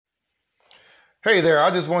Hey there, I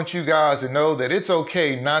just want you guys to know that it's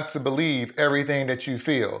okay not to believe everything that you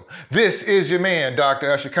feel. This is your man, Dr.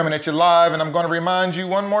 Usher, coming at you live, and I'm going to remind you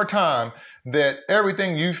one more time that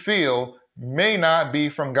everything you feel may not be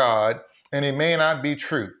from God, and it may not be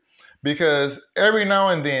true. Because every now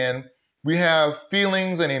and then, we have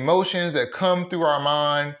feelings and emotions that come through our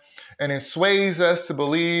mind, and it sways us to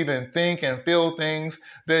believe and think and feel things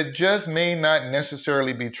that just may not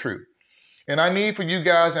necessarily be true. And I need for you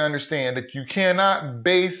guys to understand that you cannot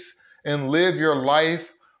base and live your life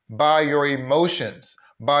by your emotions,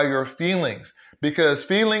 by your feelings, because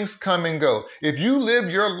feelings come and go. If you live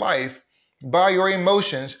your life by your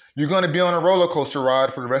emotions, you're going to be on a roller coaster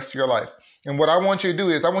ride for the rest of your life. And what I want you to do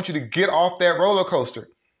is I want you to get off that roller coaster.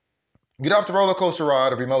 Get off the roller coaster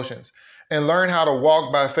ride of emotions and learn how to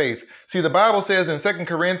walk by faith. See, the Bible says in 2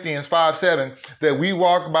 Corinthians 5:7 that we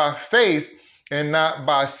walk by faith and not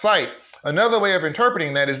by sight. Another way of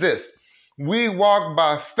interpreting that is this: we walk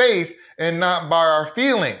by faith and not by our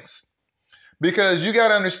feelings. Because you got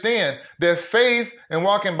to understand that faith and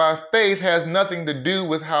walking by faith has nothing to do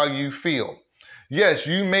with how you feel. Yes,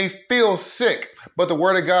 you may feel sick, but the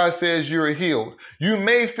Word of God says you're healed. You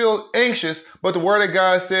may feel anxious, but the Word of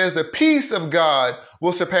God says the peace of God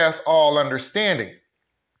will surpass all understanding.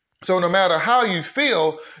 So no matter how you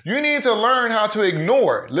feel, you need to learn how to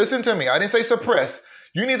ignore. Listen to me. I didn't say suppress.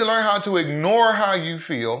 You need to learn how to ignore how you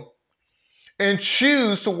feel and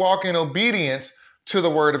choose to walk in obedience to the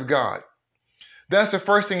Word of God. That's the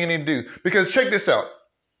first thing you need to do. Because check this out.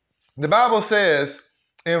 The Bible says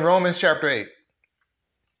in Romans chapter 8,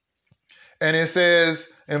 and it says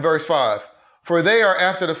in verse 5, for they are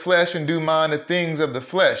after the flesh and do mind the things of the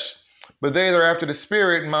flesh, but they that are after the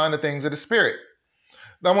Spirit mind the things of the Spirit.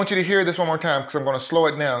 Now, I want you to hear this one more time because I'm going to slow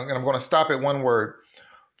it down and I'm going to stop at one word.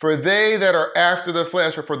 For they that are after the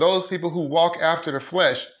flesh, or for those people who walk after the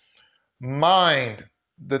flesh, mind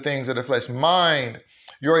the things of the flesh. Mind.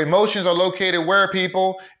 Your emotions are located where,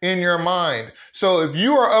 people? In your mind. So if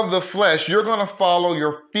you are of the flesh, you're going to follow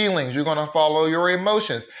your feelings. You're going to follow your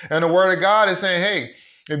emotions. And the Word of God is saying, hey,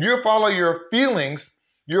 if you follow your feelings,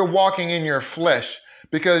 you're walking in your flesh,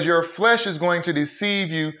 because your flesh is going to deceive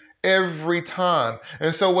you every time.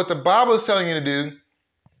 And so what the Bible is telling you to do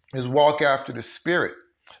is walk after the Spirit.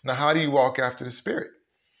 Now, how do you walk after the Spirit?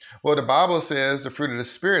 Well, the Bible says the fruit of the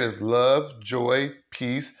Spirit is love, joy,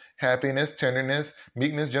 peace, happiness, tenderness,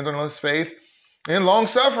 meekness, gentleness, faith, and long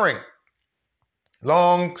suffering.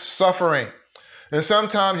 Long suffering. And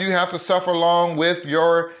sometimes you have to suffer along with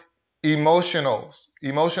your emotional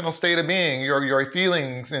state of being, your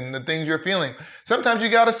feelings and the things you're feeling. Sometimes you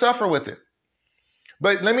got to suffer with it.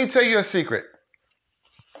 But let me tell you a secret.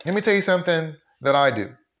 Let me tell you something that I do.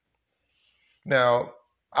 Now,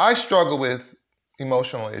 I struggle with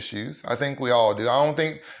emotional issues. I think we all do. I don't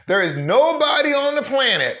think there is nobody on the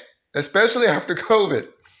planet, especially after COVID,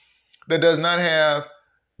 that does not have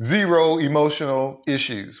zero emotional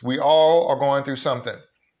issues. We all are going through something.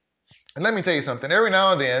 And let me tell you something. Every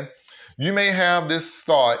now and then, you may have this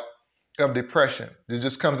thought of depression. It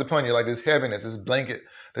just comes upon you like this heaviness, this blanket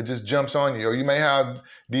that just jumps on you. Or you may have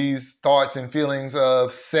these thoughts and feelings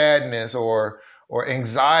of sadness or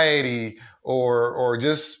anxiety or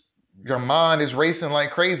just your mind is racing like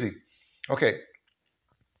crazy. Okay,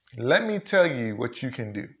 let me tell you what you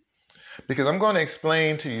can do, because I'm going to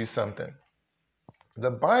explain to you something. The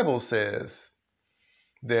Bible says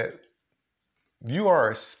that you are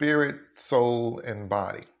a spirit, soul, and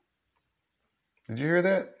body. Did you hear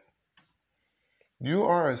that? You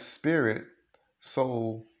are a spirit,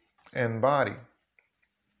 soul, and body.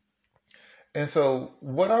 And so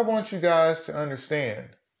what I want you guys to understand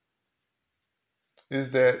is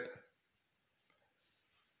that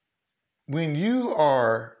when you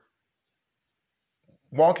are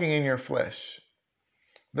walking in your flesh,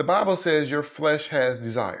 the Bible says your flesh has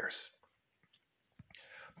desires.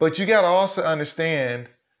 But you got to also understand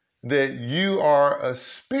that you are a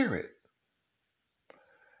spirit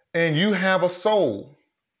and you have a soul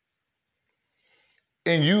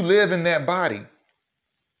and you live in that body.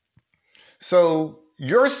 So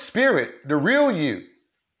your spirit, the real you,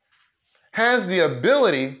 has the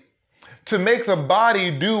ability to make the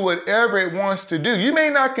body do whatever it wants to do. You may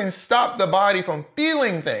not can stop the body from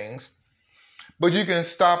feeling things, but you can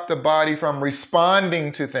stop the body from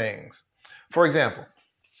responding to things. For example,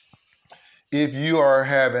 if you are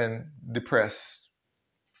having depressed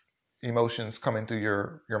emotions coming through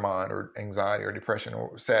your mind, or anxiety or depression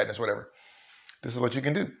or sadness, whatever, this is what you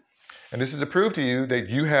can do. And this is to prove to you that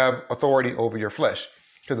you have authority over your flesh,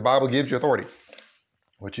 because the Bible gives you authority.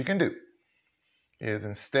 What you can do is,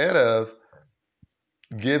 instead of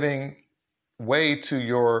giving way to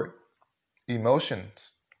your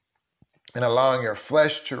emotions and allowing your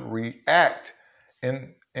flesh to react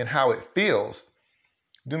in how it feels,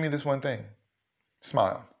 do me this one thing.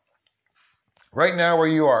 Smile. Right now where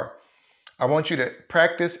you are, I want you to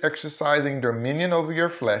practice exercising dominion over your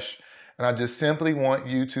flesh, and I just simply want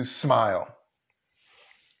you to smile.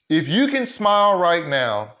 If you can smile right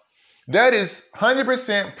now, that is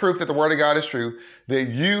 100% proof that the Word of God is true, that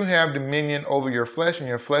you have dominion over your flesh and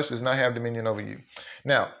your flesh does not have dominion over you.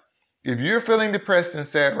 Now, if you're feeling depressed and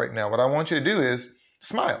sad right now, what I want you to do is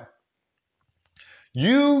smile.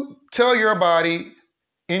 You tell your body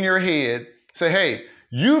in your head, say, hey,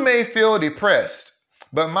 you may feel depressed,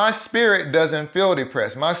 but my spirit doesn't feel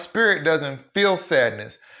depressed. My spirit doesn't feel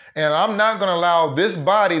sadness. And I'm not going to allow this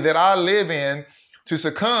body that I live in to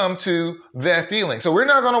succumb to that feeling. So we're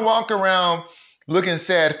not going to walk around looking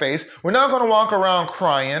sad face. We're not going to walk around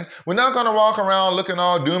crying. We're not going to walk around looking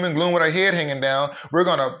all doom and gloom with our head hanging down. We're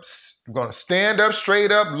going to stand up,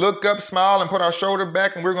 straight up, look up, smile, and put our shoulder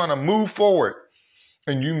back, and we're going to move forward.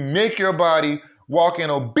 And you make your body walk in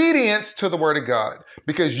obedience to the Word of God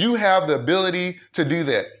because you have the ability to do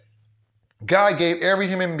that. God gave every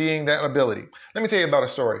human being that ability. Let me tell you about a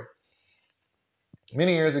story.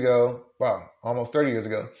 Many years ago, almost 30 years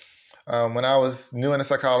ago, when I was new into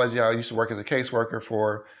psychology, I used to work as a caseworker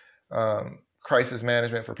for crisis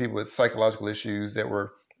management for people with psychological issues that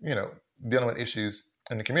were, dealing with issues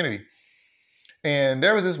in the community. And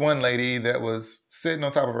there was this one lady that was sitting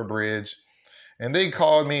on top of a bridge, and they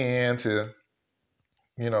called me in to,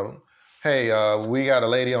 hey, we got a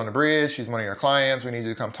lady on the bridge. She's one of your clients. We need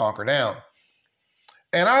you to come talk her down.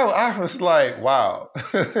 And I was like, wow,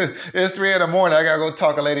 it's 3 a.m. I got to go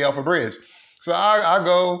talk a lady off a bridge. So I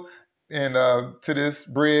go and to this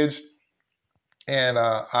bridge, and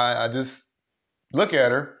I just look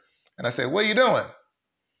at her, and I say, what are you doing?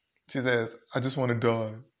 She says, I just want to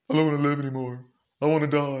die. I don't want to live anymore. I want to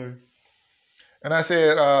die. And I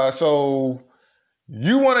said, so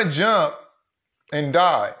you want to jump and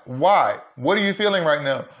die. Why? What are you feeling right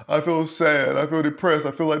now? I feel sad. I feel depressed.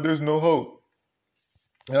 I feel like there's no hope.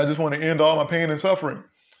 And I just want to end all my pain and suffering.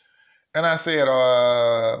 And I said,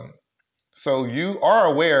 so you are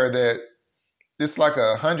aware that it's like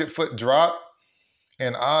a 100-foot drop,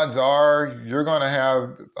 and odds are you're going to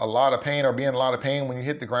have a lot of pain or be in a lot of pain when you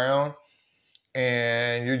hit the ground,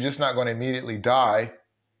 and you're just not going to immediately die.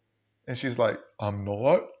 And she's like, I'm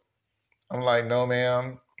not. I'm like, no,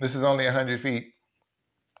 ma'am, this is only 100 feet.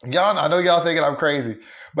 Y'all, I know y'all thinking I'm crazy,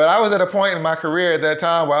 but I was at a point in my career at that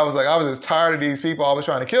time where I was just tired of these people always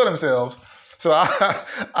trying to kill themselves. So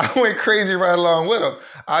I went crazy right along with them.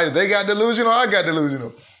 They got delusional, I got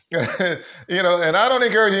delusional. And I don't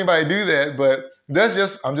encourage anybody to do that, but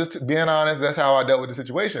I'm just being honest. That's how I dealt with the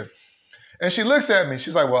situation. And she looks at me.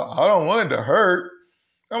 She's like, well, I don't want it to hurt.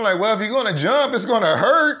 I'm like, well, if you're going to jump, it's going to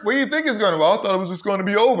hurt. What do you think it's going to? Well, I thought it was just going to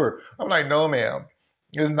be over. I'm like, no, ma'am,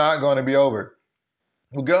 it's not going to be over.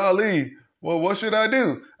 Well, golly, well, what should I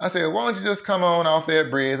do? I said, why don't you just come on off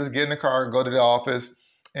that bridge, let's get in the car, go to the office,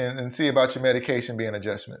 and see about your medication being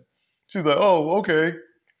adjustment. She's like, oh, okay.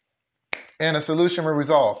 And a solution will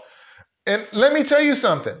resolve. And let me tell you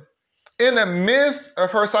something. In the midst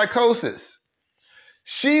of her psychosis,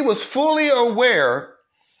 she was fully aware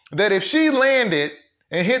that if she landed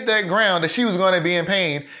and hit that ground, that she was going to be in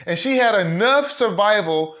pain. And she had enough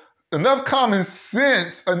survival, enough common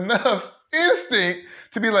sense, enough instinct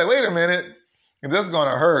to be like, wait a minute, if this is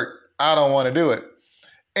going to hurt, I don't want to do it.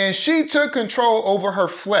 And she took control over her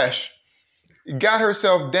flesh, got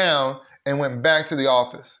herself down, and went back to the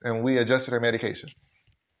office, and we adjusted her medication.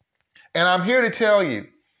 And I'm here to tell you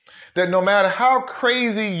that no matter how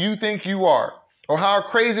crazy you think you are, or how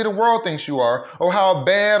crazy the world thinks you are, or how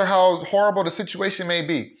bad or how horrible the situation may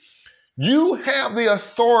be, you have the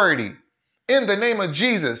authority in the name of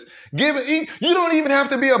Jesus. You don't even have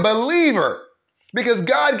to be a believer, because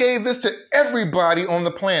God gave this to everybody on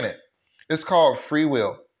the planet. It's called free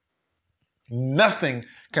will. Nothing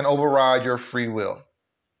can override your free will.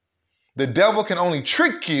 The devil can only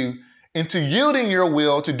trick you into yielding your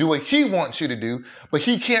will to do what he wants you to do, but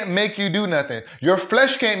he can't make you do nothing. Your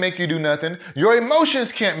flesh can't make you do nothing. Your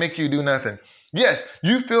emotions can't make you do nothing. Yes,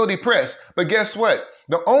 you feel depressed, but guess what?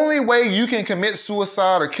 The only way you can commit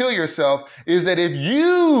suicide or kill yourself is that if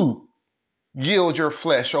you yield your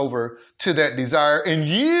flesh over to that desire and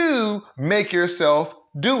you make yourself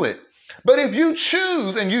do it. But if you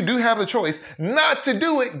choose, and you do have the choice not to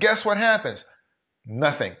do it, guess what happens?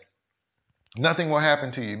 Nothing. Nothing will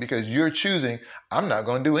happen to you because you're choosing, I'm not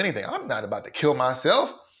going to do anything. I'm not about to kill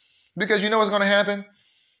myself, because you know what's going to happen?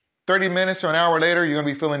 30 minutes or an hour later, you're going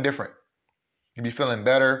to be feeling different. You'll be feeling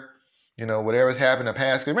better. Whatever's happened in the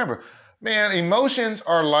past. Remember, Man, emotions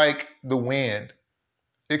are like the wind.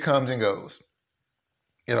 It comes and goes.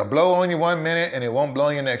 It'll blow on you 1 minute and it won't blow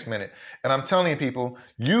on you next minute. And I'm telling you, people,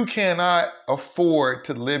 you cannot afford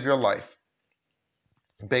to live your life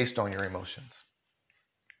based on your emotions.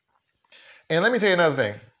 And let me tell you another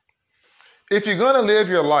thing. If you're going to live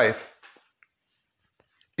your life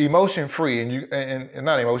emotion free, and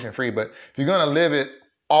not emotion free, but if you're going to live it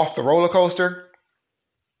off the roller coaster,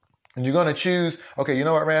 and you're going to choose, okay, you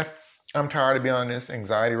know what, Raph? I'm tired of being on this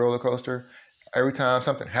anxiety roller coaster. Every time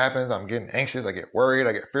something happens, I'm getting anxious, I get worried,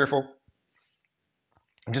 I get fearful.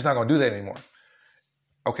 I'm just not going to do that anymore.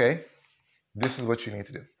 Okay, this is what you need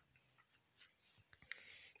to do.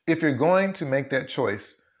 If you're going to make that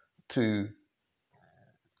choice to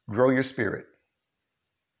grow your spirit,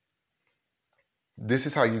 this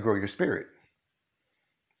is how you grow your spirit.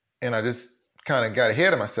 And I just kind of got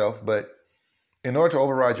ahead of myself, but in order to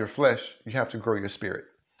override your flesh, you have to grow your spirit.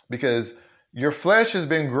 Because your flesh has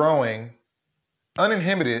been growing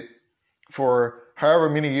uninhibited for however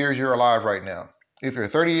many years you're alive right now. If you're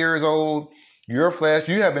 30 years old, your flesh,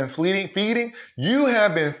 you have been feeding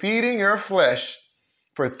your flesh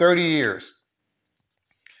for 30 years.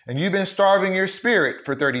 And you've been starving your spirit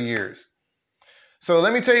for 30 years. So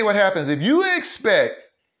let me tell you what happens. If you expect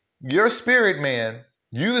your spirit man,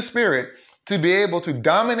 you the spirit, to be able to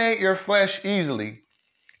dominate your flesh easily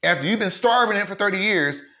after you've been starving it for 30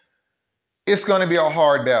 years, it's going to be a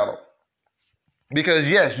hard battle. Because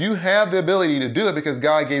yes, you have the ability to do it because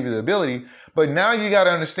God gave you the ability, but now you got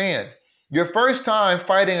to understand, your first time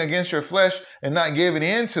fighting against your flesh and not giving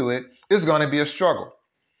in to it is going to be a struggle.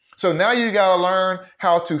 So now you got to learn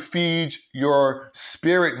how to feed your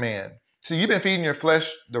spirit man. See, you've been feeding your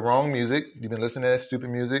flesh the wrong music. You've been listening to that stupid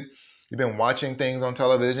music. You've been watching things on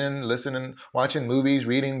television, watching movies,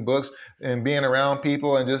 reading books, and being around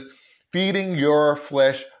people and just feeding your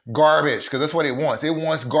flesh garbage, because that's what it wants. It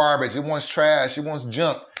wants garbage. It wants trash. It wants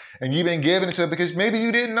junk. And you've been giving it to it because maybe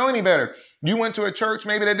you didn't know any better. You went to a church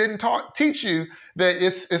maybe that didn't teach you that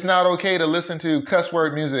it's not okay to listen to cuss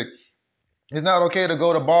word music. It's not okay to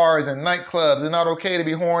go to bars and nightclubs. It's not okay to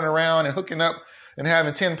be whoring around and hooking up and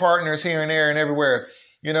having 10 partners here and there and everywhere.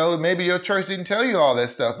 You know, maybe your church didn't tell you all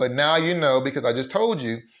that stuff, but now you know because I just told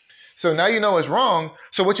you. So now you know it's wrong.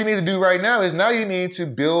 So what you need to do right now is now you need to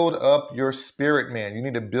build up your spirit, man. You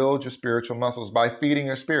need to build your spiritual muscles by feeding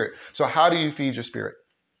your spirit. So how do you feed your spirit?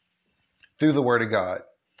 Through the Word of God.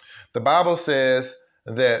 The Bible says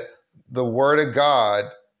that the Word of God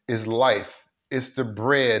is life. It's the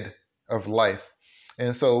bread of life.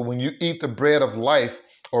 And so when you eat the bread of life,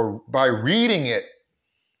 or by reading it,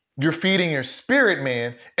 you're feeding your spirit,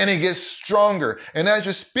 man, and it gets stronger. And as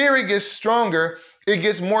your spirit gets stronger, it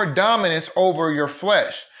gets more dominance over your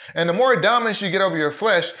flesh. And the more dominance you get over your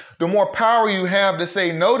flesh, the more power you have to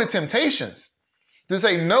say no to temptations, to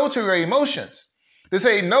say no to your emotions, to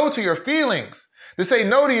say no to your feelings, to say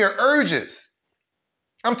no to your urges.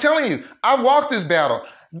 I'm telling you, I've walked this battle.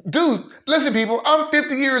 Dude, listen, people, I'm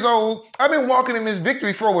 50 years old. I've been walking in this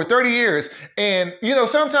victory for over 30 years. And, you know,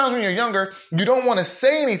 sometimes when you're younger, you don't want to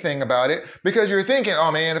say anything about it because you're thinking,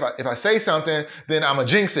 oh, man, if I say something, then I'm going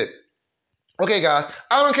to jinx it. Okay, guys,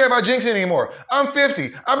 I don't care about jinxing anymore. I'm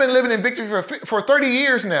 50. I've been living in victory for 30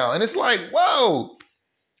 years now. And it's like, whoa,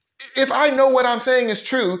 if I know what I'm saying is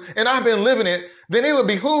true and I've been living it, then it would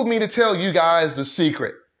behoove me to tell you guys the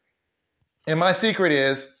secret. And my secret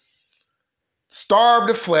is, starve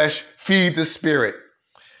the flesh, feed the spirit.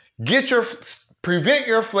 Prevent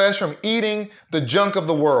your flesh from eating the junk of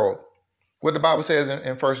the world. What the Bible says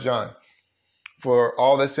in 1 John. For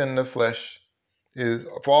all that's in the flesh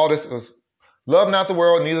love not the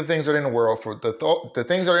world, neither things that are in the world. For the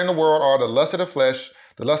things that are in the world are the lust of the flesh,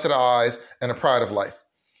 the lust of the eyes, and the pride of life.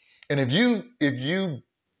 And if you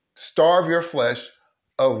starve your flesh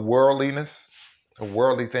of worldliness, of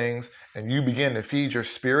worldly things, and you begin to feed your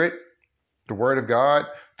spirit, the Word of God,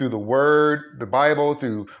 through the Word, the Bible,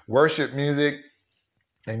 through worship music,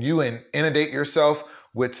 and you inundate yourself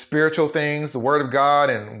with spiritual things, the Word of God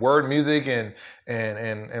and word music and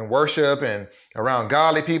worship and around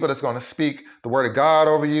godly people that's going to speak the Word of God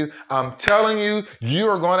over you, I'm telling you, you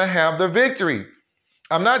are going to have the victory.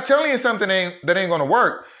 I'm not telling you something that ain't going to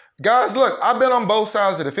work. Guys, look, I've been on both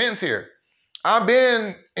sides of the fence here. I've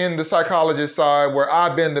been in the psychologist side where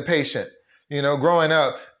I've been the patient, you know, growing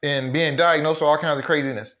up and being diagnosed with all kinds of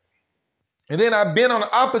craziness. And then I've been on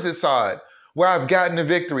the opposite side where I've gotten the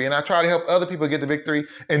victory and I try to help other people get the victory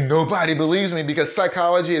and nobody believes me because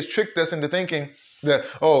psychology has tricked us into thinking that,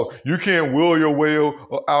 oh, you can't will your way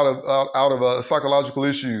out of psychological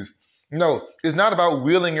issues. No, it's not about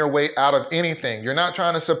willing your way out of anything. You're not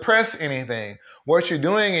trying to suppress anything. What you're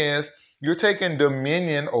doing is You're taking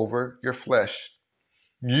dominion over your flesh.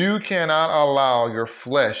 You cannot allow your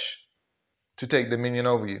flesh to take dominion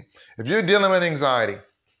over you. If you're dealing with anxiety,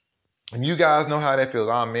 and you guys know how that feels.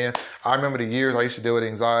 Oh man, I remember the years I used to deal with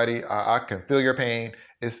anxiety. I can feel your pain.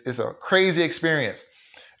 It's a crazy experience.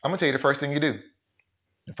 I'm gonna tell you the first thing you do.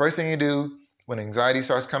 The first thing you do when anxiety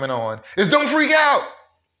starts coming on is don't freak out.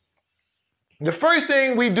 The first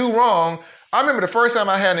thing we do wrong, I remember the first time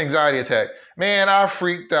I had an anxiety attack. Man, I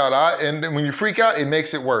freaked out. And when you freak out, it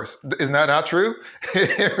makes it worse. Isn't that not true?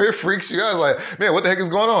 It freaks you out. It's like, man, what the heck is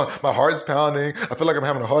going on? My heart's pounding. I feel like I'm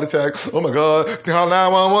having a heart attack. Oh my God. Call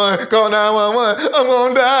 911. Call 911. I'm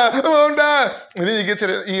going to die. I'm going to die. And then you get to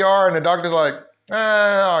the ER and the doctor's like,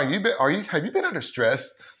 have you been under stress?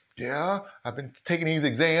 Yeah, I've been taking these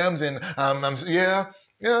exams and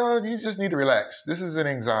you just need to relax. This is an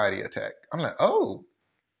anxiety attack. I'm like, oh.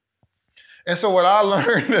 And so what I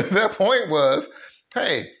learned at that point was,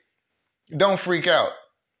 hey, don't freak out.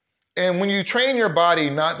 And when you train your body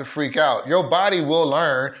not to freak out, your body will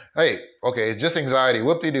learn, hey, okay, it's just anxiety.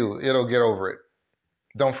 Whoop-de-doo. It'll get over it.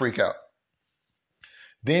 Don't freak out.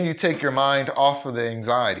 Then you take your mind off of the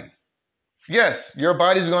anxiety. Yes, your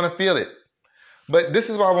body's going to feel it. But this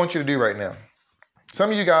is what I want you to do right now. Some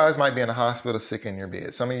of you guys might be in a hospital sick in your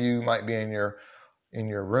bed. Some of you might be in your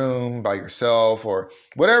room by yourself or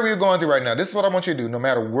whatever you're going through right now. This is what I want you to do, no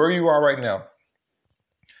matter where you are right now,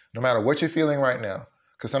 no matter what you're feeling right now,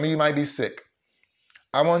 because some of you might be sick.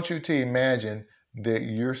 I want you to imagine that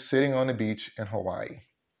you're sitting on the beach in Hawaii,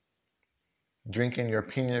 drinking your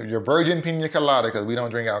virgin pina colada, because we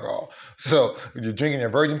don't drink alcohol. So you're drinking your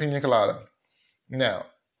virgin pina colada. Now,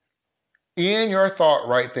 in your thought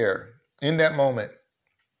right there, in that moment,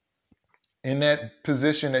 in that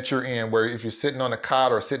position that you're in, where if you're sitting on a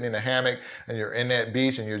cot or sitting in a hammock and you're in that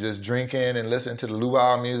beach and you're just drinking and listening to the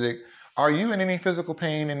luau music, are you in any physical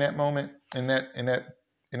pain in that moment, in that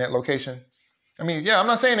location? I mean, yeah, I'm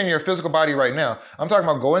not saying in your physical body right now. I'm talking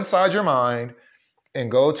about go inside your mind and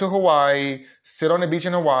go to Hawaii, sit on the beach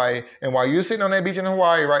in Hawaii, and while you're sitting on that beach in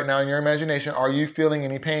Hawaii right now in your imagination, are you feeling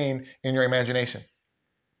any pain in your imagination?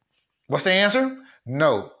 What's the answer?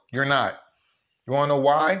 No, you're not. You want to know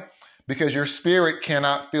why? Because your spirit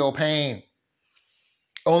cannot feel pain.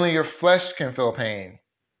 Only your flesh can feel pain.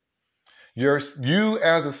 You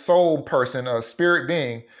as a soul person, a spirit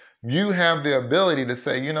being, you have the ability to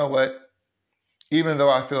say, you know what? Even though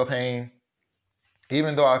I feel pain,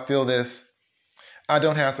 even though I feel this, I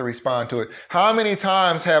don't have to respond to it. How many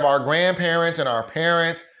times have our grandparents and our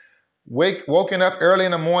parents woken up early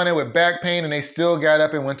in the morning with back pain and they still got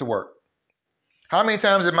up and went to work? How many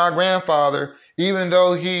times did my grandfather, even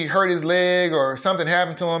though he hurt his leg or something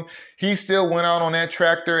happened to him, he still went out on that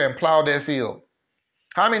tractor and plowed that field?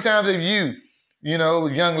 How many times have you,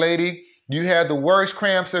 young lady, you had the worst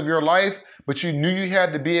cramps of your life, but you knew you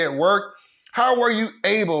had to be at work? How were you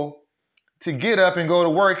able to get up and go to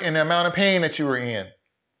work in the amount of pain that you were in?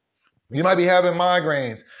 You might be having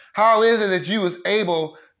migraines. How is it that you was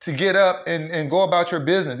able to get up and go about your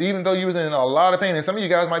business, even though you was in a lot of pain? And some of you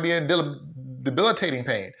guys might be in debilitating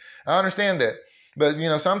pain. I understand that. But,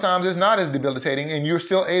 sometimes it's not as debilitating and you're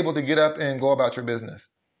still able to get up and go about your business.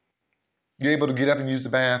 You're able to get up and use the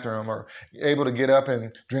bathroom, or you're able to get up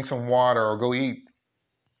and drink some water or go eat.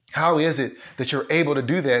 How is it that you're able to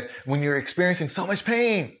do that when you're experiencing so much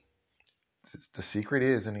pain? The secret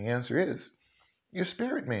is, and the answer is, you're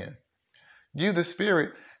spirit man. You, the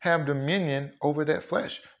spirit, have dominion over that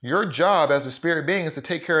flesh. Your job as a spirit being is to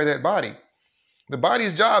take care of that body. The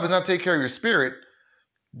body's job is not to take care of your spirit.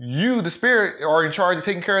 You, the spirit, are in charge of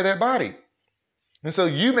taking care of that body. And so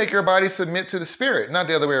you make your body submit to the spirit, not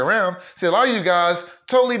the other way around. See, a lot of you guys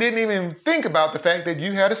totally didn't even think about the fact that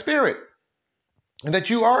you had a spirit and that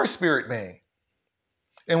you are a spirit being.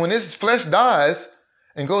 And when this flesh dies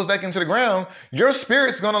and goes back into the ground, your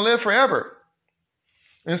spirit's going to live forever.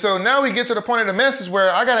 And so now we get to the point of the message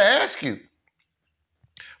where I got to ask you,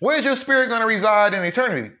 where's your spirit going to reside in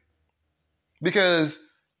eternity? Because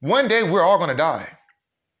one day we're all going to die.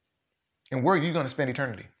 And where are you going to spend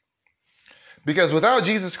eternity? Because without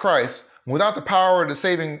Jesus Christ, without the power of the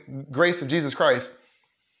saving grace of Jesus Christ,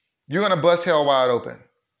 you're going to bust hell wide open.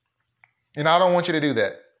 And I don't want you to do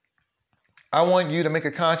that. I want you to make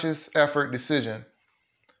a conscious effort, decision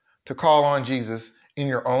to call on Jesus in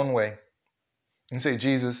your own way and say,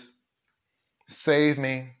 Jesus, save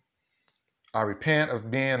me. I repent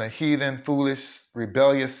of being a heathen, foolish,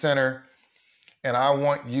 rebellious sinner. And I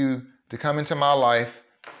want you to come into my life,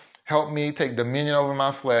 help me take dominion over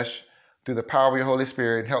my flesh through the power of your Holy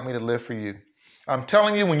Spirit, help me to live for you. I'm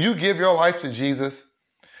telling you, when you give your life to Jesus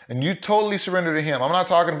and you totally surrender to him. I'm not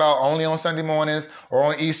talking about only on Sunday mornings or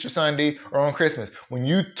on Easter Sunday or on Christmas. When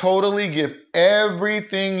you totally give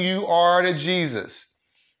everything you are to Jesus,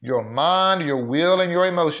 your mind, your will, and your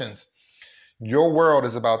emotions, your world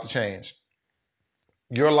is about to change.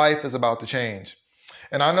 Your life is about to change.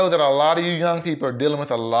 And I know that a lot of you young people are dealing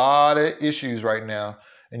with a lot of issues right now.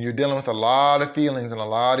 And you're dealing with a lot of feelings and a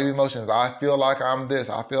lot of emotions. I feel like I'm this.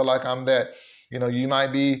 I feel like I'm that. You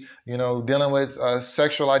might be, dealing with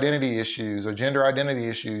sexual identity issues or gender identity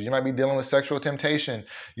issues. You might be dealing with sexual temptation.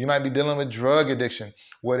 You might be dealing with drug addiction.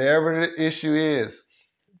 Whatever the issue is,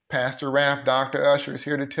 Pastor Raph, Dr. Usher is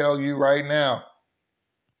here to tell you right now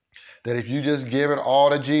that if you just give it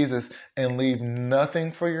all to Jesus and leave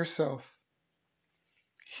nothing for yourself,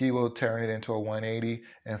 he will turn it into a 180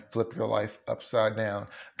 and flip your life upside down.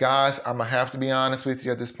 Guys, I'm going to have to be honest with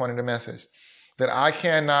you at this point in the message that I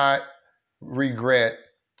cannot regret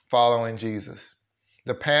following Jesus.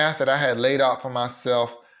 The path that I had laid out for myself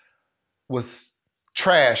was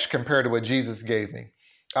trash compared to what Jesus gave me.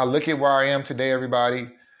 I look at where I am today, everybody,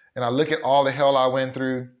 and I look at all the hell I went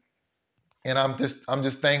through, and I'm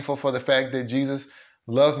just thankful for the fact that Jesus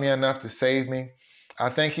loved me enough to save me. I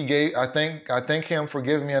thank him for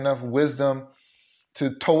giving me enough wisdom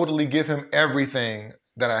to totally give him everything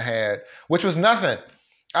that I had, which was nothing.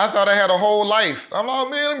 I thought I had a whole life. I'm like,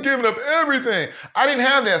 man, I'm giving up everything. I didn't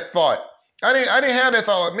have that thought. I didn't have that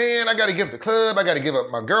thought, man, I got to give the club. I got to give up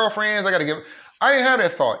my girlfriends. I didn't have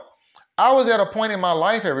that thought. I was at a point in my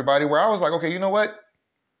life, everybody, where I was like, okay, you know what?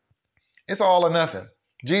 It's all or nothing.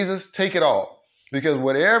 Jesus, take it all. Because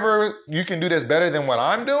whatever you can do that's better than what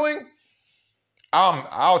I'm doing,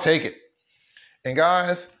 I'll take it. And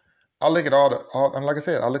guys, I look at like I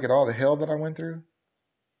said, I look at all the hell that I went through,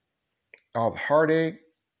 all the heartache.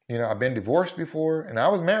 I've been divorced before, and I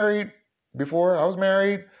was married before. I was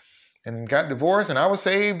married and got divorced, and I was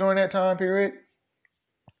saved during that time period.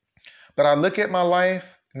 But I look at my life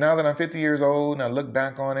now that I'm 50 years old, and I look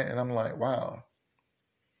back on it, and I'm like, wow.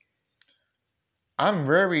 I'm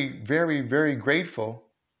very, very, very grateful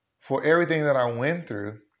for everything that I went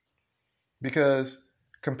through. Because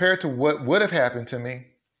compared to what would have happened to me,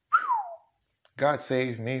 God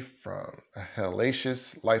saved me from a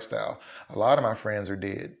hellacious lifestyle. A lot of my friends are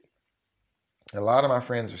dead. A lot of my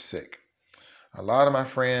friends are sick. A lot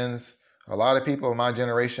of people of my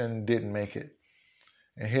generation didn't make it.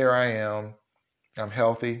 And here I am. I'm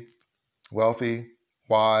healthy, wealthy,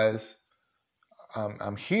 wise.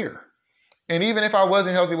 I'm here. And even if I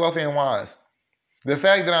wasn't healthy, wealthy, and wise, the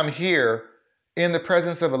fact that I'm here in the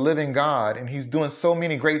presence of a living God, and he's doing so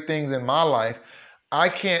many great things in my life, I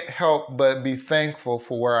can't help but be thankful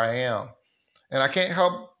for where I am. And I can't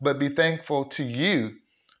help but be thankful to you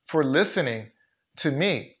for listening to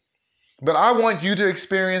me. But I want you to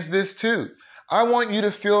experience this too. I want you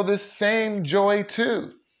to feel this same joy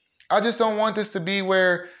too. I just don't want this to be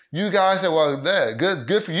where you guys say, well,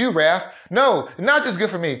 good for you, Raph. No, not just good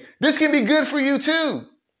for me. This can be good for you too.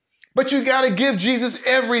 But you got to give Jesus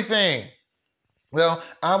everything. Well,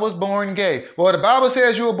 I was born gay. Well, the Bible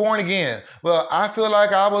says you were born again. Well, I feel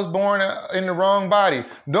like I was born in the wrong body.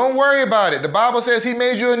 Don't worry about it. The Bible says he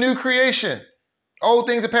made you a new creation. Old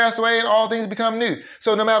things have passed away and all things become new.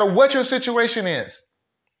 So no matter what your situation is,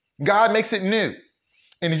 God makes it new.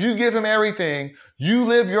 And if you give him everything, you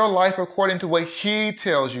live your life according to what he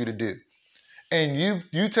tells you to do. And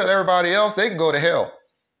you tell everybody else they can go to hell.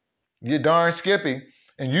 You're darn skippy,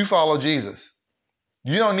 and you follow Jesus.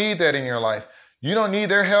 You don't need that in your life. You don't need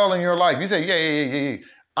their hell in your life. You say, yeah.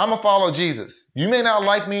 I'm going to follow Jesus. You may not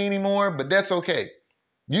like me anymore, but that's okay.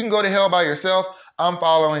 You can go to hell by yourself. I'm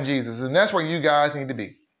following Jesus. And that's where you guys need to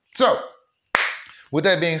be. So, with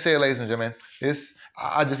that being said, ladies and gentlemen,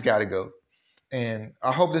 I just got to go. And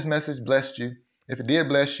I hope this message blessed you. If it did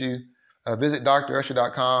bless you, visit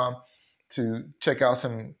drusher.com to check out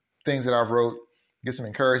some things that I've wrote, get some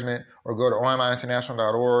encouragement, or go to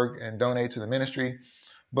onmyinternational.org and donate to the ministry.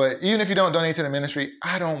 But even if you don't donate to the ministry,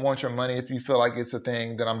 I don't want your money if you feel like it's a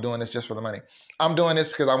thing that I'm doing this just for the money. I'm doing this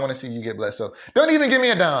because I want to see you get blessed. So don't even give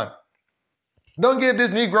me a dime. Don't give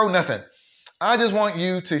this Negro nothing. I just want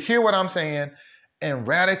you to hear what I'm saying and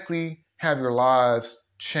radically have your lives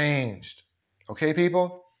changed. Okay,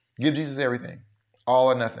 people? Give Jesus everything.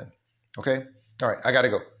 All or nothing. Okay? All right, I got to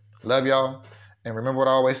go. Love y'all. And remember what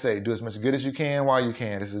I always say. Do as much good as you can while you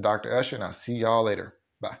can. This is Dr. Usher, and I'll see y'all later.